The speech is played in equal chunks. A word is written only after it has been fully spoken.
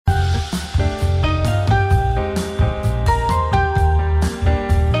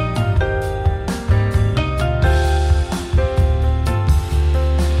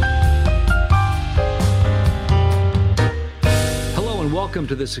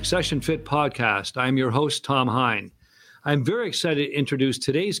to the Succession Fit podcast. I'm your host, Tom Hine. I'm very excited to introduce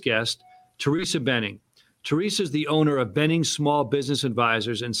today's guest, Teresa Benning. Teresa is the owner of Benning Small Business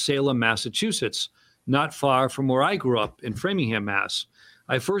Advisors in Salem, Massachusetts, not far from where I grew up in Framingham, Mass.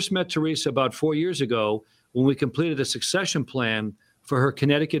 I first met Teresa about 4 years ago when we completed a succession plan for her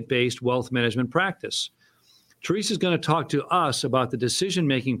Connecticut-based wealth management practice. Teresa is going to talk to us about the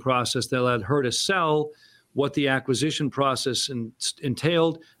decision-making process that led her to sell, what the acquisition process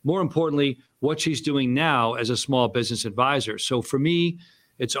entailed, more importantly, what she's doing now as a small business advisor. So for me,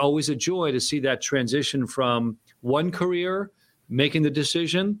 it's always a joy to see that transition from one career, making the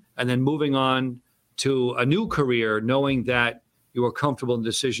decision, and then moving on to a new career, knowing that you were comfortable in the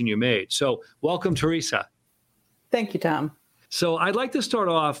decision you made. So welcome, Teresa. Thank you, Tom. So I'd like to start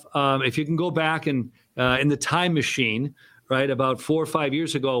off, if you can go back and in the time machine, right, about 4 or 5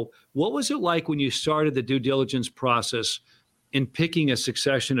 years ago, what was it like when you started the due diligence process in picking a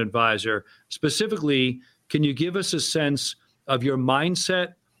succession advisor? Specifically, can you give us a sense of your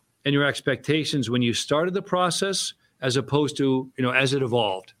mindset and your expectations when you started the process as opposed to, as it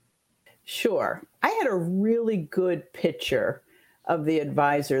evolved? Sure. I had a really good picture of the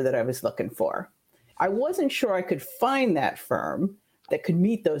advisor that I was looking for. I wasn't sure I could find that firm that could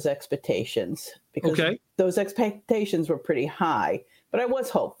meet those expectations because those expectations were pretty high, but I was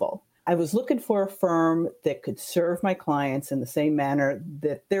hopeful. I was looking for a firm that could serve my clients in the same manner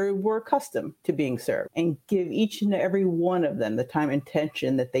that they were accustomed to being served and give each and every one of them the time and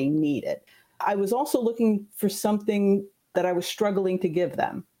attention that they needed. I was also looking for something that I was struggling to give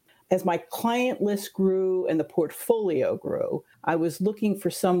them. As my client list grew and the portfolio grew, I was looking for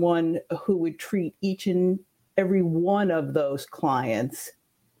someone who would treat each and every one of those clients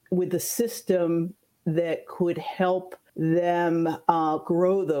with a system that could help them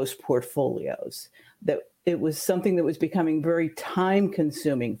grow those portfolios. That it was something that was becoming very time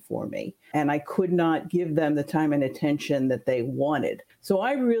consuming for me, and I could not give them the time and attention that they wanted. So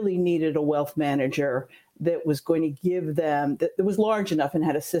I really needed a wealth manager that was going to give them, that was large enough and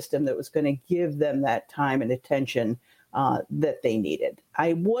had a system that was going to give them that time and attention that they needed.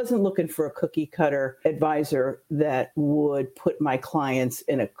 I wasn't looking for a cookie cutter advisor that would put my clients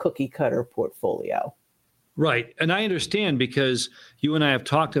in a cookie cutter portfolio. Right. And I understand because you and I have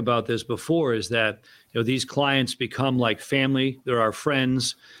talked about this before, is that, these clients become like family. They're our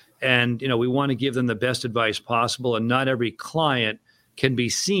friends. And, we want to give them the best advice possible. And not every client can be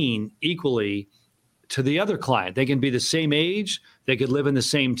seen equally to the other client. They can be the same age. They could live in the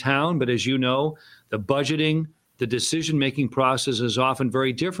same town. But as you know, the budgeting, the decision-making process is often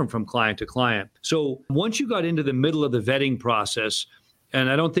very different from client to client. So once you got into the middle of the vetting process, and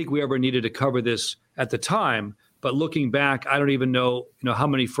I don't think we ever needed to cover this at the time, but looking back, I don't even know, how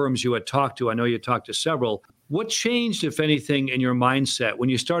many firms you had talked to. I know you talked to several. What changed, if anything, in your mindset when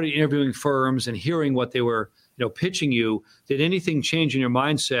you started interviewing firms and hearing what they were, pitching you? Did anything change in your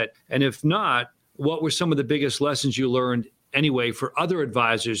mindset? And if not, what were some of the biggest lessons you learned anyway for other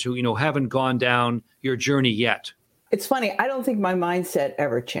advisors who, haven't gone down your journey yet? It's funny. I don't think my mindset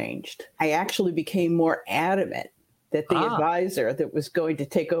ever changed. I actually became more adamant that the advisor that was going to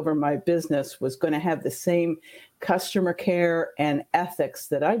take over my business was going to have the same customer care and ethics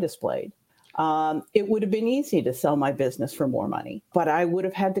that I displayed. It would have been easy to sell my business for more money, but I would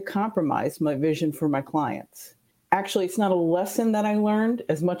have had to compromise my vision for my clients. Actually, it's not a lesson that I learned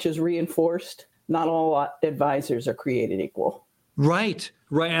as much as reinforced. Not all advisors are created equal. Right.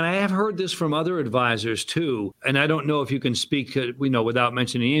 And I have heard this from other advisors too. And I don't know if you can speak, without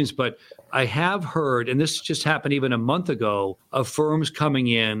mentioning names, but I have heard, and this just happened even a month ago, of firms coming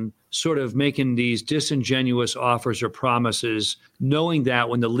in, sort of making these disingenuous offers or promises, knowing that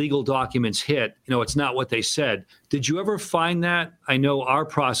when the legal documents hit, it's not what they said. Did you ever find that? I know our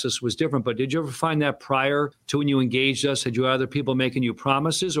process was different, but did you ever find that prior to when you engaged us? Had you other people making you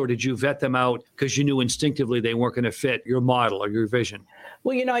promises, or did you vet them out because you knew instinctively they weren't going to fit your model or your vision?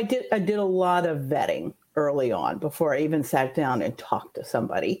 Well, I did a lot of vetting early on before I even sat down and talked to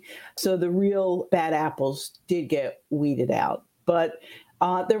somebody. So the real bad apples did get weeded out. But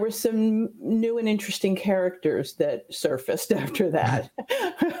there were some new and interesting characters that surfaced after that.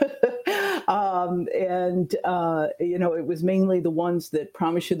 It was mainly the ones that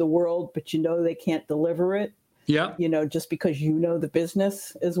promise you the world, but they can't deliver it. Yeah. Just because the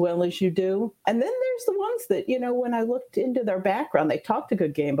business as well as you do. And then there's the ones that, when I looked into their background, they talked a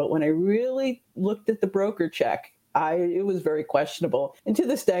good game. But when I really looked at the broker check, it was very questionable. And to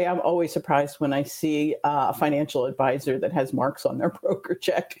this day, I'm always surprised when I see a financial advisor that has marks on their broker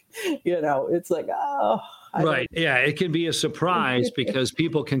check. It's like, Right. Yeah. It can be a surprise because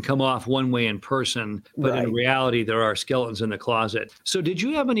people can come off one way in person, but in Right. reality, there are skeletons in the closet. So, did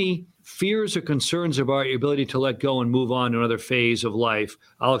you have any fears or concerns about your ability to let go and move on to another phase of life?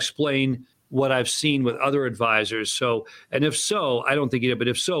 I'll explain what I've seen with other advisors. So, and if so, I don't think you did, but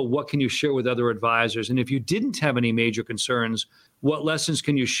if so, what can you share with other advisors? And if you didn't have any major concerns, what lessons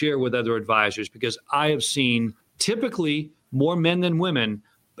can you share with other advisors? Because I have seen typically more men than women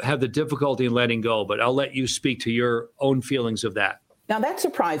have the difficulty in letting go, but I'll let you speak to your own feelings of that. Now that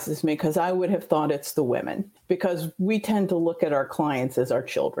surprises me because I would have thought it's the women because we tend to look at our clients as our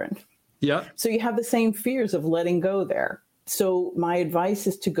children. Yeah. So you have the same fears of letting go there. So my advice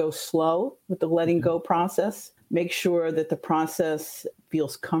is to go slow with the letting go process. Make sure that the process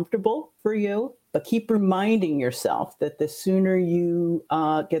feels comfortable for you, but keep reminding yourself that the sooner you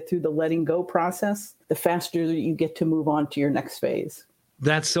get through the letting go process, the faster you get to move on to your next phase.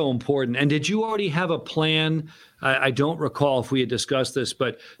 That's so important. And did you already have a plan? I don't recall if we had discussed this,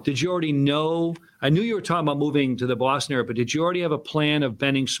 but did you already know? I knew you were talking about moving to the Boston area, but did you already have a plan of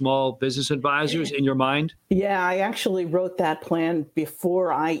Benning Small Business Advisors in your mind? Yeah, I actually wrote that plan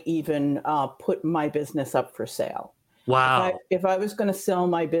before I even put my business up for sale. Wow. If I was going to sell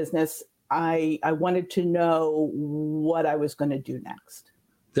my business, I wanted to know what I was going to do next.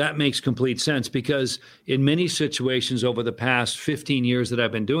 That makes complete sense because in many situations over the past 15 years that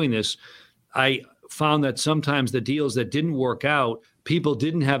I've been doing this, I found that sometimes the deals that didn't work out, people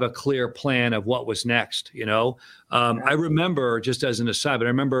didn't have a clear plan of what was next. I remember, just as an aside, but I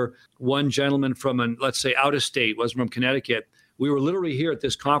remember one gentleman from, let's say, out of state, wasn't from Connecticut. We were literally here at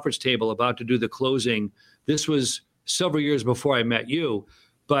this conference table about to do the closing. This was several years before I met you.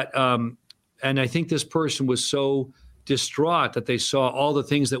 But, and I think this person was so distraught that they saw all the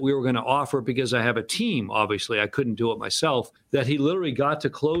things that we were going to offer because I have a team. Obviously, I couldn't do it myself, that he literally got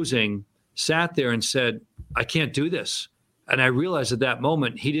to closing, sat there and said, I can't do this. And I realized at that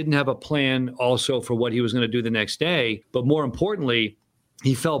moment, he didn't have a plan also for what he was going to do the next day. But more importantly,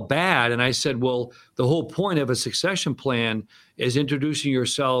 he felt bad. And I said, well, the whole point of a succession plan is introducing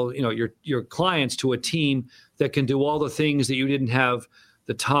yourself, your clients to a team that can do all the things that you didn't have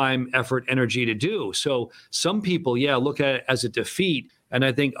the time, effort, energy to do. So some people, look at it as a defeat. And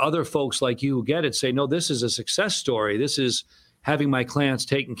I think other folks like you who get it say, no, this is a success story. This is having my clients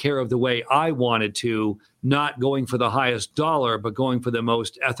taken care of the way I wanted to, not going for the highest dollar, but going for the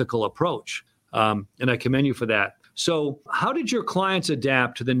most ethical approach. And I commend you for that. So how did your clients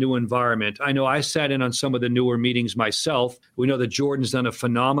adapt to the new environment? I know I sat in on some of the newer meetings myself. We know that Jordan's done a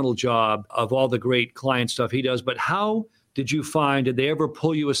phenomenal job of all the great client stuff he does, but how did you find, did they ever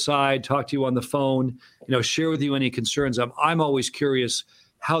pull you aside, talk to you on the phone, share with you any concerns? I'm always curious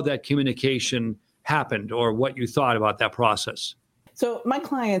how that communication happened or what you thought about that process. So my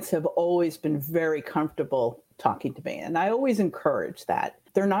clients have always been very comfortable talking to me, and I always encourage that.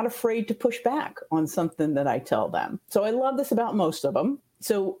 They're not afraid to push back on something that I tell them. So I love this about most of them.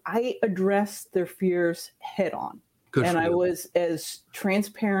 So I address their fears head on. Good and for I you. was as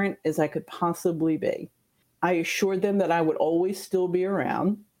transparent as I could possibly be. I assured them that I would always still be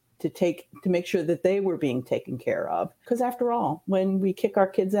around to make sure that they were being taken care of. Because after all, when we kick our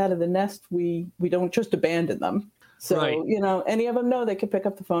kids out of the nest, we don't just abandon them. So, Right. Any of them know they can pick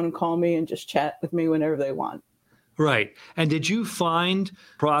up the phone and call me and just chat with me whenever they want. Right. And did you find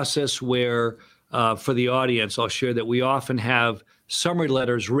process where, for the audience, I'll share that we often have summary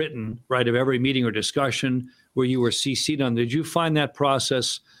letters written, right, of every meeting or discussion where you were CC'd on. Did you find that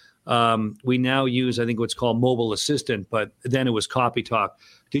process? We now use, I think, what's called mobile assistant, but then it was copy talk.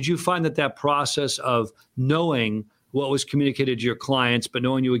 Did you find that process of knowing what was communicated to your clients, but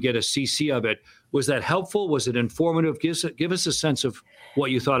knowing you would get a CC of it, was that helpful? Was it informative? Give us a sense of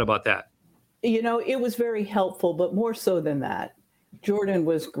what you thought about that. It was very helpful, but more so than that, Jordan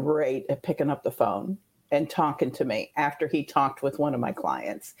was great at picking up the phone and talking to me after he talked with one of my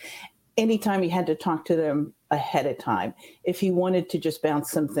clients. Anytime he had to talk to them ahead of time, if he wanted to just bounce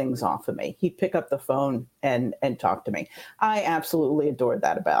some things off of me, he'd pick up the phone and talk to me. I absolutely adored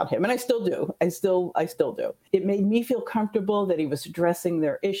that about him. And I still do. I still do. It made me feel comfortable that he was addressing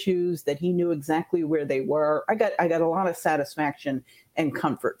their issues, that he knew exactly where they were. I got a lot of satisfaction and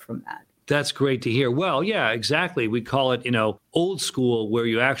comfort from that. That's great to hear. Well, yeah, exactly. We call it, old school, where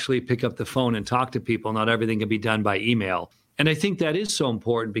you actually pick up the phone and talk to people. Not everything can be done by email. And I think that is so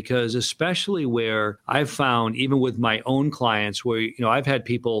important because especially where I've found, even with my own clients, where, I've had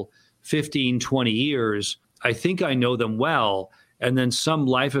people 15, 20 years, I think I know them well. And then some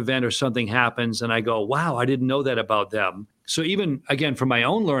life event or something happens and I go, wow, I didn't know that about them. So even, again, from my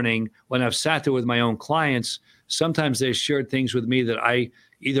own learning, when I've sat there with my own clients, sometimes they shared things with me that I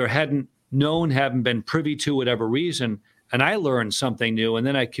either hadn't known, haven't been privy to, whatever reason, and I learn something new, and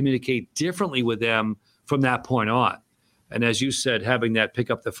then I communicate differently with them from that point on. And as you said, having that pick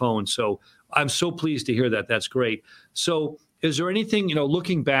up the phone. So I'm so pleased to hear that. That's great. So is there anything,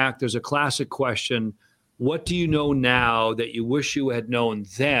 looking back, there's a classic question, what do you know now that you wish you had known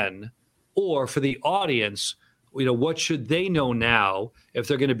then? Or for the audience, what should they know now if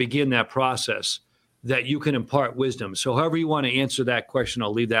they're going to begin that process that you can impart wisdom? So however you want to answer that question,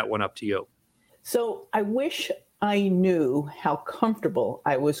 I'll leave that one up to you. So I wish I knew how comfortable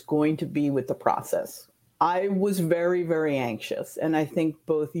I was going to be with the process. I was very, very anxious. And I think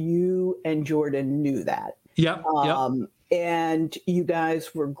both you and Jordan knew that. Yep. And you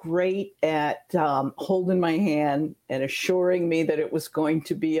guys were great at holding my hand and assuring me that it was going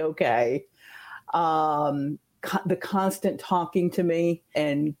to be okay. The constant talking to me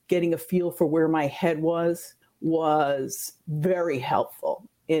and getting a feel for where my head was very helpful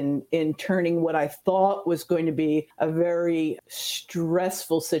in turning what I thought was going to be a very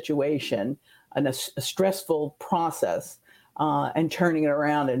stressful situation and a stressful process and turning it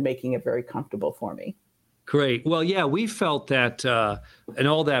around and making it very comfortable for me. Great. Well, yeah, we felt that in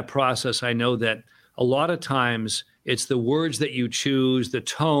all that process, I know that a lot of times it's the words that you choose, the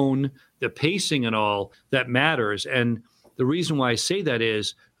tone, the pacing and all that matters. And the reason why I say that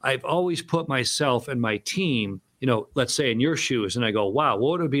is I've always put myself and my team, let's say in your shoes, and I go, wow,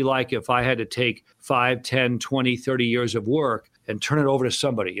 what would it be like if I had to take 5, 10, 20, 30 years of work and turn it over to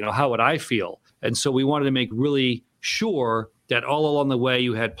somebody? How would I feel? And so we wanted to make really sure that all along the way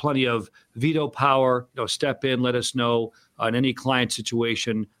you had plenty of veto power, step in, let us know on any client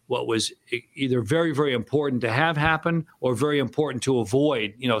situation what was either very, very important to have happen or very important to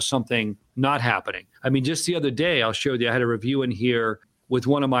avoid, something not happening. I mean, just the other day, I'll show you, I had a review in here with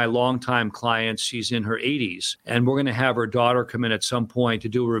one of my longtime clients. She's in her 80s, and we're going to have her daughter come in at some point to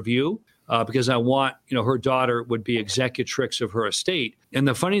do a review because I want, her daughter would be executrix of her estate. And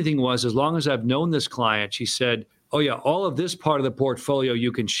the funny thing was, as long as I've known this client, she said, oh yeah, all of this part of the portfolio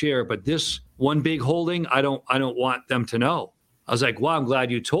you can share, but this one big holding, I don't want them to know. I was like, wow, I'm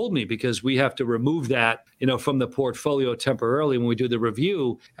glad you told me because we have to remove that, from the portfolio temporarily when we do the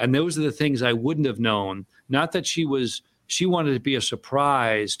review. And those are the things I wouldn't have known. Not that she wanted to be a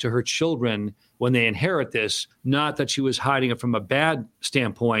surprise to her children when they inherit this, not that she was hiding it from a bad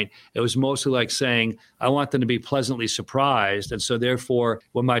standpoint. It was mostly like saying, I want them to be pleasantly surprised. And so therefore,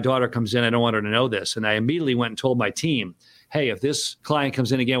 when my daughter comes in, I don't want her to know this. And I immediately went and told my team, hey, if this client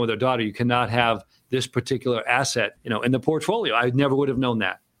comes in again with her daughter, you cannot have this particular asset, in the portfolio. I never would have known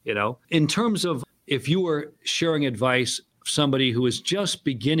that, In terms of if you were sharing advice, somebody who is just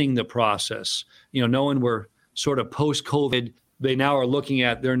beginning the process, knowing we're sort of post-COVID, they now are looking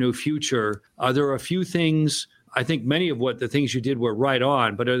at their new future. Are there a few things, I think many of the things you did were right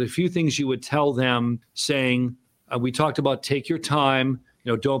on, but are there a few things you would tell them saying, we talked about take your time,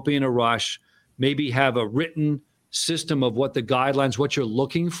 don't be in a rush, maybe have a written system of what the guidelines, what you're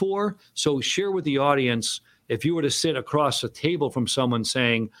looking for. So share with the audience, if you were to sit across the table from someone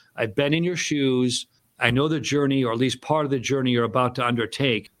saying, I've been in your shoes, I know the journey, or at least part of the journey you're about to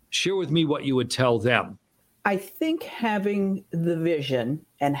undertake, share with me what you would tell them. I think having the vision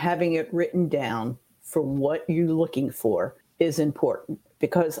and having it written down for what you're looking for is important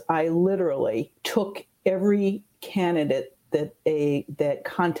because I literally took every candidate that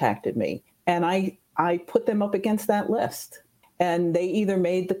contacted me and I put them up against that list and they either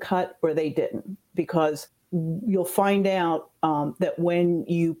made the cut or they didn't because you'll find out that when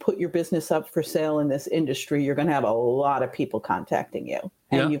you put your business up for sale in this industry, you're going to have a lot of people contacting you.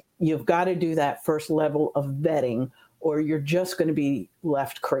 And you've got to do that first level of vetting or you're just going to be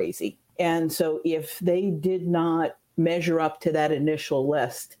left crazy. And so if they did not measure up to that initial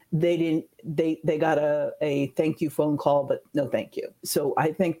list, they got a thank you phone call, but no thank you. So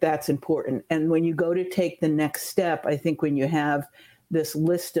I think that's important. And when you go to take the next step, I think when you have this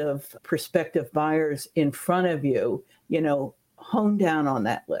list of prospective buyers in front of you, hone down on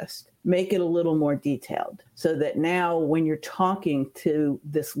that list, make it a little more detailed so that now when you're talking to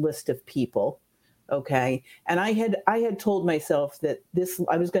this list of people, okay, and I had told myself that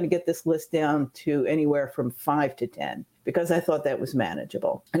I was going to get this list down to anywhere from 5 to 10 because I thought that was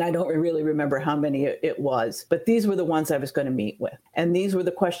manageable. And I don't really remember how many it was, but these were the ones I was going to meet with. And these were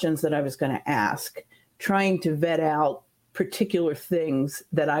the questions that I was going to ask, trying to vet out particular things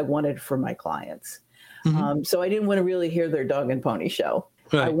that I wanted for my clients. Mm-hmm. So I didn't want to really hear their dog and pony show.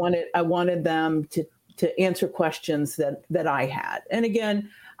 Right. I wanted them to answer questions that I had. And again,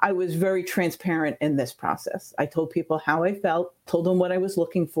 I was very transparent in this process. I told people how I felt, told them what I was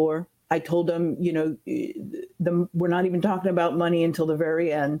looking for. I told them, we're not even talking about money until the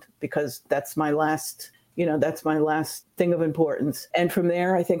very end, because that's my last thing of importance. And from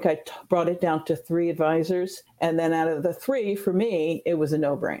there, I think I brought it down to 3 advisors. And then out of the 3, for me, it was a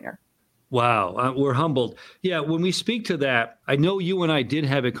no-brainer. Wow, we're humbled. Yeah, when we speak to that, I know you and I did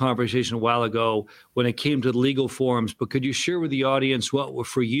have a conversation a while ago when it came to the legal forms, but could you share with the audience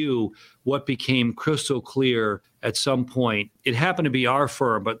what became crystal clear at some point? It happened to be our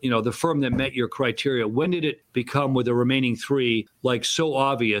firm, but the firm that met your criteria. When did it become, with the remaining 3, like so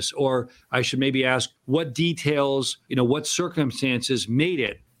obvious? Or I should maybe ask, what details, what circumstances made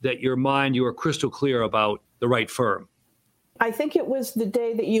it that you were crystal clear about the right firm? I think it was the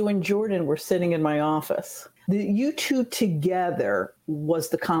day that you and Jordan were sitting in my office. You two together was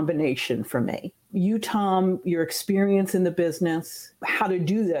the combination for me. You, Tom, your experience in the business, how to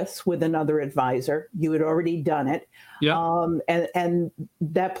do this with another advisor. You had already done it. Yeah. And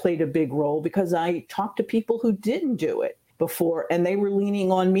that played a big role, because I talked to people who didn't do it before, and they were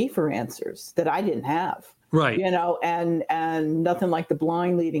leaning on me for answers that I didn't have. Right. And nothing like the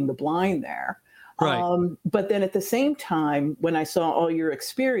blind leading the blind there. Right. But then at the same time, when I saw all your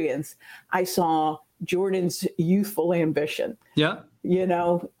experience, I saw Jordan's youthful ambition. Yeah.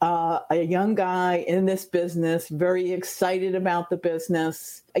 A young guy in this business, very excited about the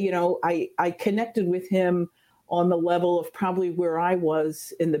business. I connected with him on the level of probably where I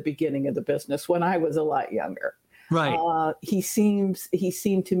was in the beginning of the business when I was a lot younger. Right. He seemed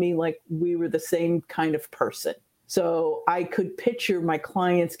to me like we were the same kind of person. So I could picture my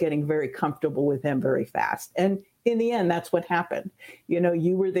clients getting very comfortable with him very fast. And in the end, that's what happened.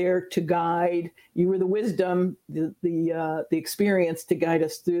 You were there to guide. You were the wisdom, the experience to guide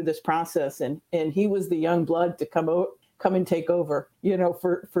us through this process. And he was the young blood to come and take over,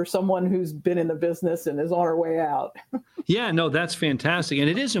 for someone who's been in the business and is on her way out. Yeah, no, that's fantastic. And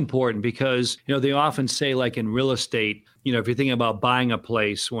it is important because, they often say, like in real estate, if you're thinking about buying a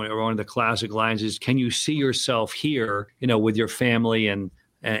place, one of the classic lines is, can you see yourself here, with your family and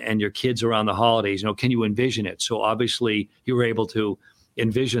your kids around the holidays? Can you envision it? So obviously you were able to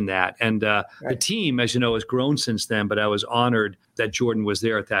envision that. And Right. The team, as you know, has grown since then, but I was honored that Jordan was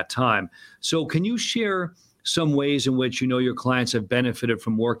there at that time. So can you share some ways in which your clients have benefited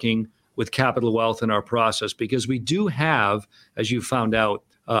from working with Capital Wealth in our process? Because we do have, as you found out,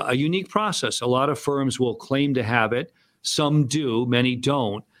 a unique process. A lot of firms will claim to have it. Some do, many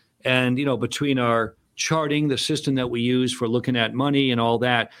don't. And, between our charting, the system that we use for looking at money and all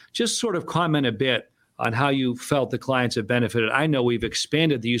that, just sort of comment a bit on how you felt the clients have benefited. I know we've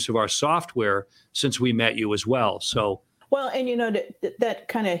expanded the use of our software since we met you as well. So. Well, and that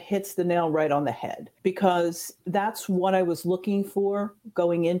kind of hits the nail right on the head, because that's what I was looking for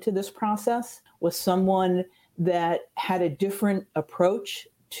going into this process, was someone that had a different approach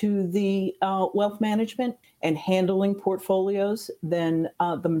to the wealth management and handling portfolios than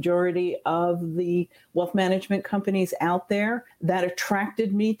the majority of the wealth management companies out there. That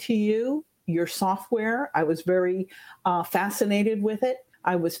attracted me to you, your software. I was very fascinated with it.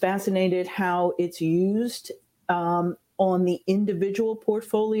 I was fascinated how it's used on the individual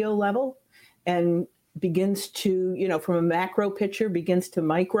portfolio level, and begins to, from a macro picture, begins to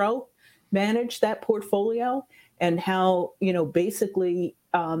micro manage that portfolio, and how, basically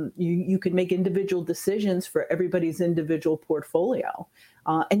you could make individual decisions for everybody's individual portfolio.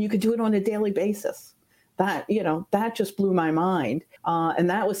 And you could do it on a daily basis. That just blew my mind. And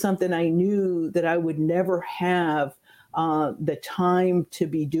that was something I knew that I would never have the time to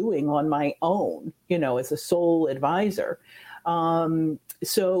be doing on my own, as a sole advisor.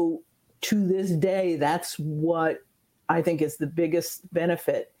 So to this day, that's what I think is the biggest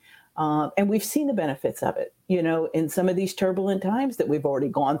benefit. And we've seen the benefits of it, in some of these turbulent times that we've already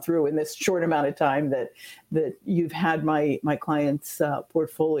gone through in this short amount of time that you've had my clients'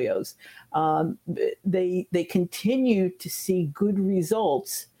 portfolios. They continue to see good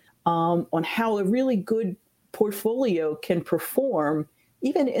results on how a really good portfolio can perform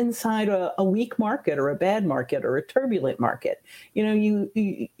even inside a weak market or a bad market or a turbulent market.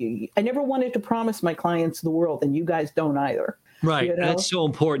 I never wanted to promise my clients the world, and you guys don't either. Right. That's so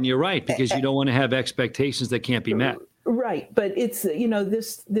important. You're right, because you don't want to have expectations that can't be met. Right. But it's,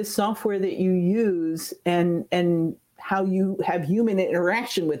 this software that you use and how you have human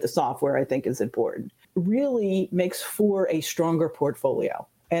interaction with the software, I think is important, really makes for a stronger portfolio.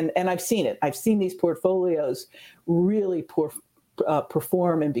 And I've seen it. I've seen these portfolios really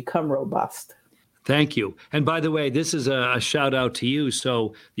perform and become robust. Thank you. And by the way, this is a shout out to you.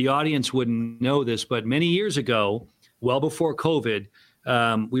 So the audience wouldn't know this, but many years ago, well before COVID,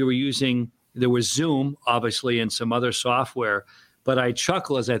 we were using, there was Zoom, obviously, and some other software. but I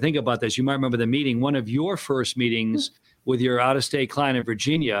chuckle as I think about this. You might remember the meeting, one of your first meetings with your out-of-state client in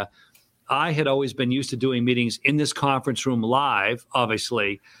Virginia. I had always been used to doing meetings in this conference room live,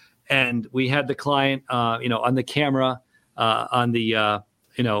 obviously, and we had the client, on the camera, on the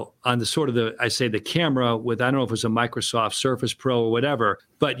sort of the camera with, I don't know if it was a Microsoft Surface Pro or whatever,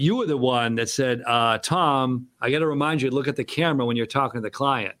 but you were the one that said, Tom, I got to remind you to look at the camera when you're talking to the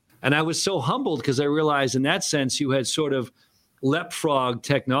client. And I was so humbled because I realized in that sense you had sort of leapfrog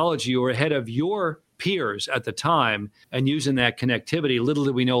technology or ahead of your peers at the time and using that connectivity. Little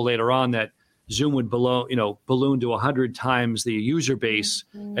did we know later on that Zoom would balloon to 100 times the user base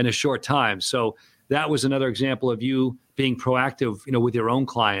in a short time. So that was another example of you being proactive, with your own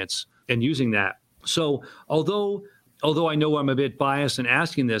clients and using that. So although I know I'm a bit biased in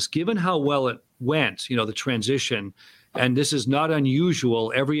asking this, given how well it went, the transition, and this is not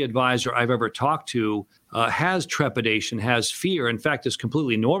unusual. Every advisor I've ever talked to has trepidation, has fear. In fact, it's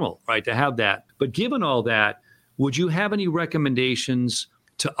completely normal, right, to have that. But given all that, would you have any recommendations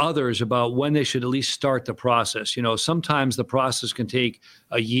to others about when they should at least start the process? Sometimes the process can take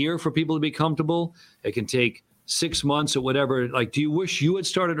a year for people to be comfortable. It can take 6 months or whatever. Like, do you wish you had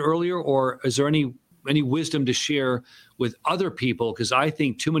started earlier, or is there any wisdom to share with other people? Because I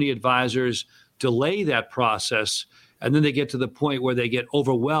think too many advisors delay that process, and then they get to the point where they get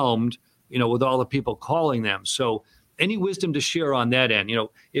overwhelmed, with all the people calling them. So any wisdom to share on that end?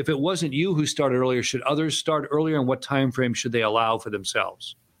 If it wasn't you who started earlier, should others start earlier, and what time frame should they allow for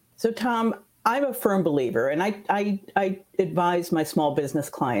themselves? So, Tom, I'm a firm believer, and I advise my small business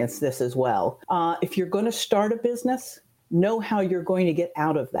clients this as well. If you're going to start a business, know how you're going to get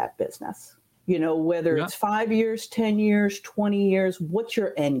out of that business. Whether it's 5 years, 10 years, 20 years, what's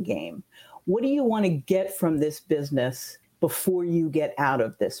your end game? What do you want to get from this business before you get out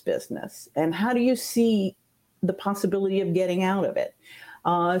of this business? And how do you see the possibility of getting out of it?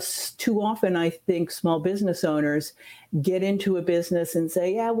 Too often, I think small business owners get into a business and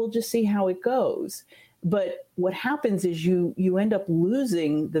say, yeah, we'll just see how it goes. But what happens is you end up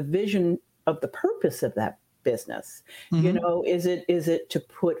losing the vision of the purpose of that business. Mm-hmm. Is it to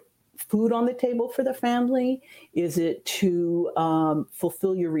put food on the table for the family? Is it to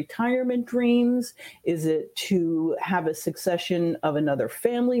fulfill your retirement dreams? Is it to have a succession of another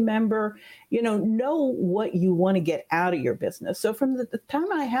family member? Know what you want to get out of your business. So from the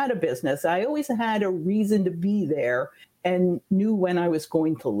time I had a business, I always had a reason to be there and knew when I was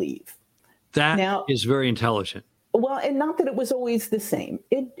going to leave. That is very intelligent. Well, and not that it was always the same.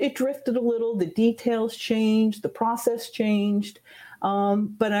 It drifted a little. The details changed. The process changed.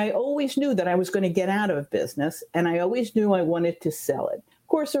 But I always knew that I was going to get out of business, and I always knew I wanted to sell it. Of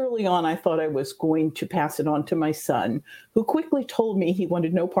course, early on, I thought I was going to pass it on to my son, who quickly told me he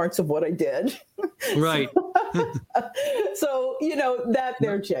wanted no parts of what I did. Right. So, that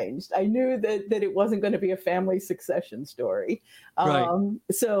there changed. I knew that it wasn't going to be a family succession story. Right.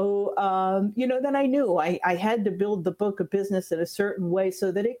 Then I knew I had to build the book of business in a certain way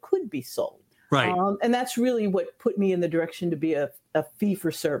so that it could be sold. Right. And that's really what put me in the direction to be a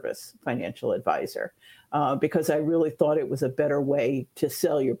fee-for-service financial advisor, because I really thought it was a better way to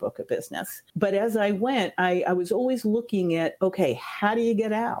sell your book of business. But as I went, I was always looking at, okay, how do you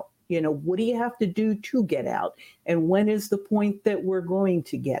get out? What do you have to do to get out? And when is the point that we're going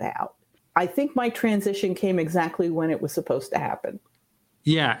to get out? I think my transition came exactly when it was supposed to happen.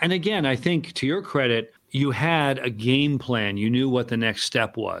 Yeah. And again, I think to your credit, you had a game plan. You knew what the next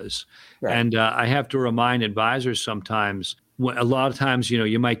step was. Right. And I have to remind advisors sometimes, a lot of times,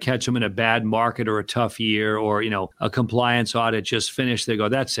 you might catch them in a bad market or a tough year, or, a compliance audit just finished. They go,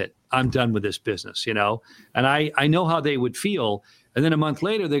 that's it. I'm done with this business, And I know how they would feel. And then a month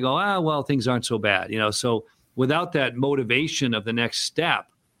later, they go, well, things aren't so bad, So without that motivation of the next step,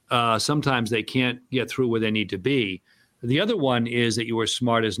 sometimes they can't get through where they need to be. The other one is that you were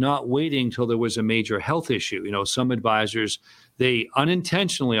smart is not waiting till there was a major health issue. Some advisors, they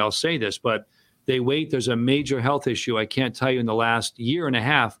unintentionally, I'll say this, but they wait. There's a major health issue. I can't tell you in the last year and a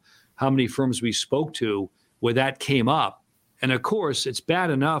half how many firms we spoke to where that came up. And of course, it's bad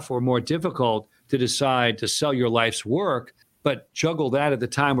enough or more difficult to decide to sell your life's work, but juggle that at the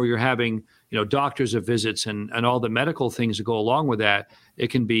time where you're having, doctors of visits and all the medical things that go along with that. It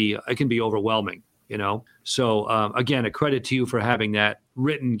can be overwhelming. So again, a credit to you for having that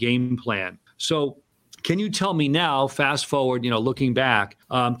written game plan. So can you tell me now, fast forward, looking back,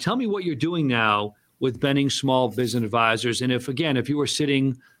 tell me what you're doing now with Benning Small Business Advisors. And if you were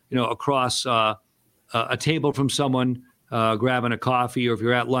sitting, across a table from someone grabbing a coffee, or if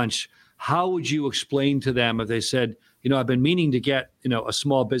you're at lunch, how would you explain to them if they said, I've been meaning to get, a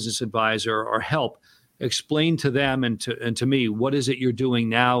small business advisor or help, explain to them and to me, what is it you're doing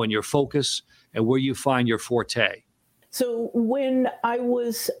now and your focus and where you find your forte? So when I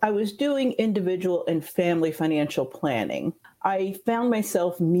was doing individual and family financial planning, I found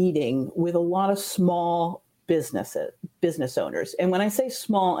myself meeting with a lot of small business owners. And when I say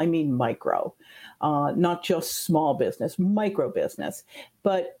small, I mean micro, not just small business, micro business.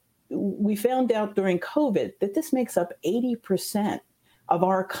 But we found out during COVID that this makes up 80% of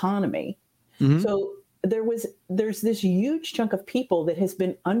our economy. Mm-hmm. So there's this huge chunk of people that has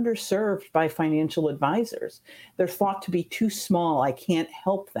been underserved by financial advisors. They're thought to be too small. I can't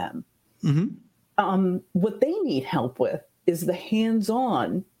help them. Mm-hmm. What they need help with is the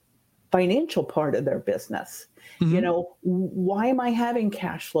hands-on financial part of their business. Mm-hmm. You know, why am I having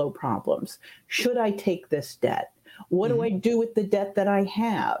cash flow problems? Should I take this debt? What do I do with the debt that I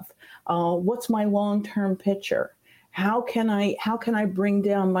have? What's my long-term picture? How can I bring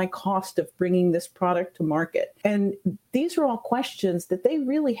down my cost of bringing this product to market? And these are all questions that they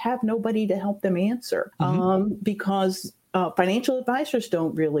really have nobody to help them answer, because financial advisors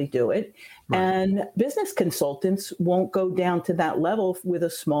don't really do it. Right. And business consultants won't go down to that level with a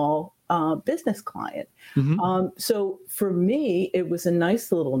small business client. Mm-hmm. So for me, it was a nice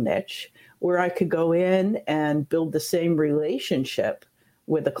little niche where I could go in and build the same relationship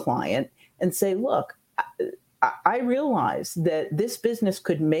with a client and say, look, I realize that this business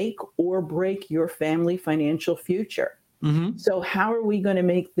could make or break your family financial future. Mm-hmm. So how are we going to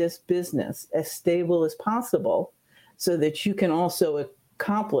make this business as stable as possible so that you can also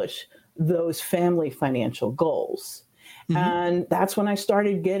accomplish those family financial goals? Mm-hmm. And that's when I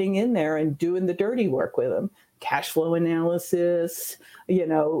started getting in there and doing the dirty work with them. Cash flow analysis,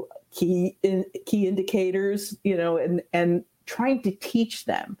 key indicators, and trying to teach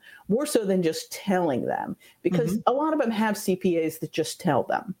them more so than just telling them, because a lot of them have CPAs that just tell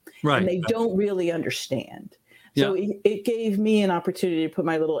them, right, and they don't really understand. So it gave me an opportunity to put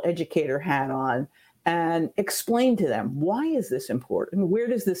my little educator hat on and explain to them, why is this important? Where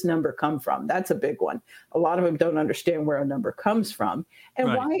does this number come from? That's a big one. A lot of them don't understand where a number comes from.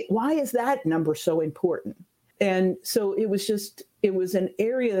 And why is that number so important? And so it was an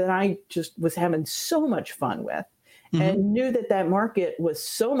area that I just was having so much fun with. Mm-hmm. And knew that market was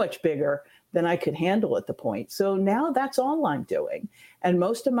so much bigger than I could handle at the point. So now that's all I'm doing. And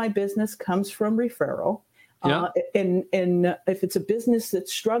most of my business comes from referral. Yeah. And if it's a business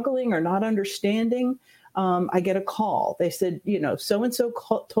that's struggling or not understanding, I get a call. They said, so-and-so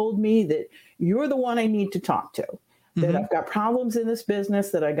told me that you're the one I need to talk to, that I've got problems in this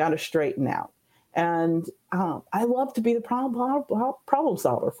business that I got to straighten out. And I love to be the problem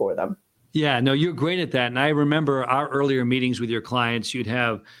solver for them. Yeah, no, you're great at that. And I remember our earlier meetings with your clients, you'd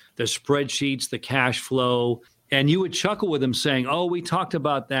have the spreadsheets, the cash flow, and you would chuckle with them saying, oh, we talked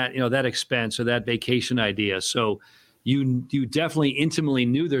about that, that expense or that vacation idea. So you definitely intimately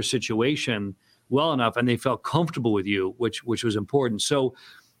knew their situation well enough, and they felt comfortable with you, which was important. So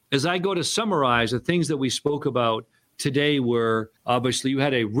as I go to summarize, the things that we spoke about today were, obviously, you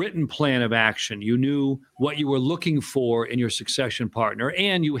had a written plan of action. You knew what you were looking for in your succession partner,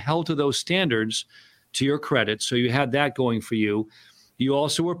 and you held to those standards to your credit. So you had that going for you. You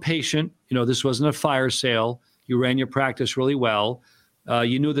also were patient. This wasn't a fire sale. You ran your practice really well.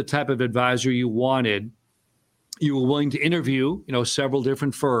 You knew the type of advisor you wanted. You were willing to interview, several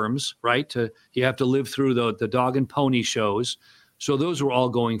different firms, right? You have to live through the dog and pony shows. So those were all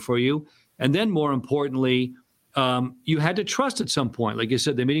going for you. And then more importantly, you had to trust at some point. Like you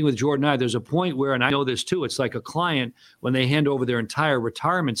said, the meeting with Jordan and I, there's a point where, and I know this too, it's like a client, when they hand over their entire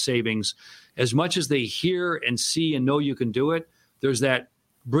retirement savings, as much as they hear and see and know you can do it, there's that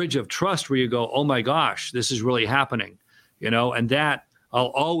bridge of trust where you go, oh my gosh, this is really happening, and that I'll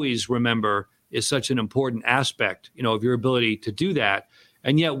always remember is such an important aspect, of your ability to do that.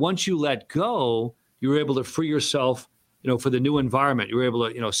 And yet once you let go, you were able to free yourself, for the new environment. You were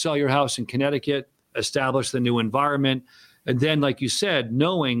able to, sell your house in Connecticut, establish the new environment. And then, like you said,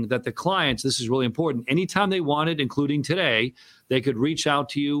 knowing that the clients, this is really important, anytime they wanted, including today, they could reach out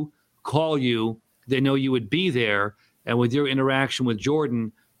to you, call you, they know you would be there. And with your interaction with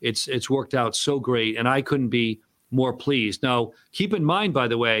Jordan, it's worked out so great. And I couldn't be more pleased. Now, keep in mind, by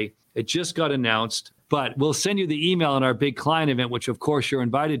the way, it just got announced, but we'll send you the email on our big client event, which of course you're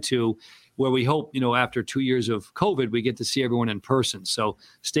invited to, where we hope, after 2 years of COVID, we get to see everyone in person. So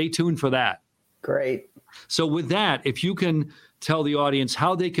stay tuned for that. Great. So with that, if you can tell the audience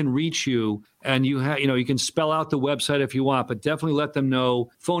how they can reach you, and you can spell out the website if you want, but definitely let them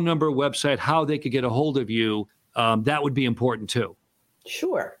know phone number, website, how they could get a hold of you. That would be important too.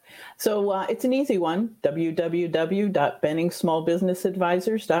 Sure. So it's an easy one,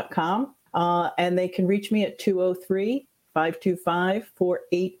 www.benningsmallbusinessadvisors.com. And they can reach me at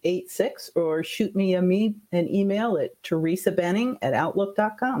 203-525-4886 or shoot me an email at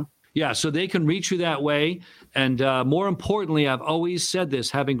teresabenning@outlook.com. Yeah, so they can reach you that way. And more importantly, I've always said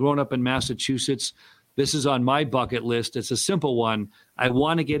this, having grown up in Massachusetts, this is on my bucket list. It's a simple one. I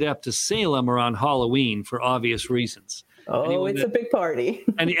want to get up to Salem around Halloween for obvious reasons. Oh, it's a big party.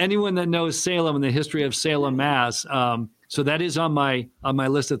 Anyone that knows Salem and the history of Salem, Mass. So that is on my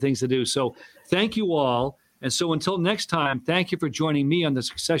list of things to do. So thank you all. And so until next time, thank you for joining me on the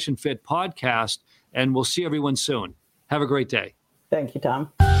Succession Fit podcast. And we'll see everyone soon. Have a great day. Thank you,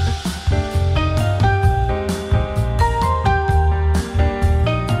 Tom.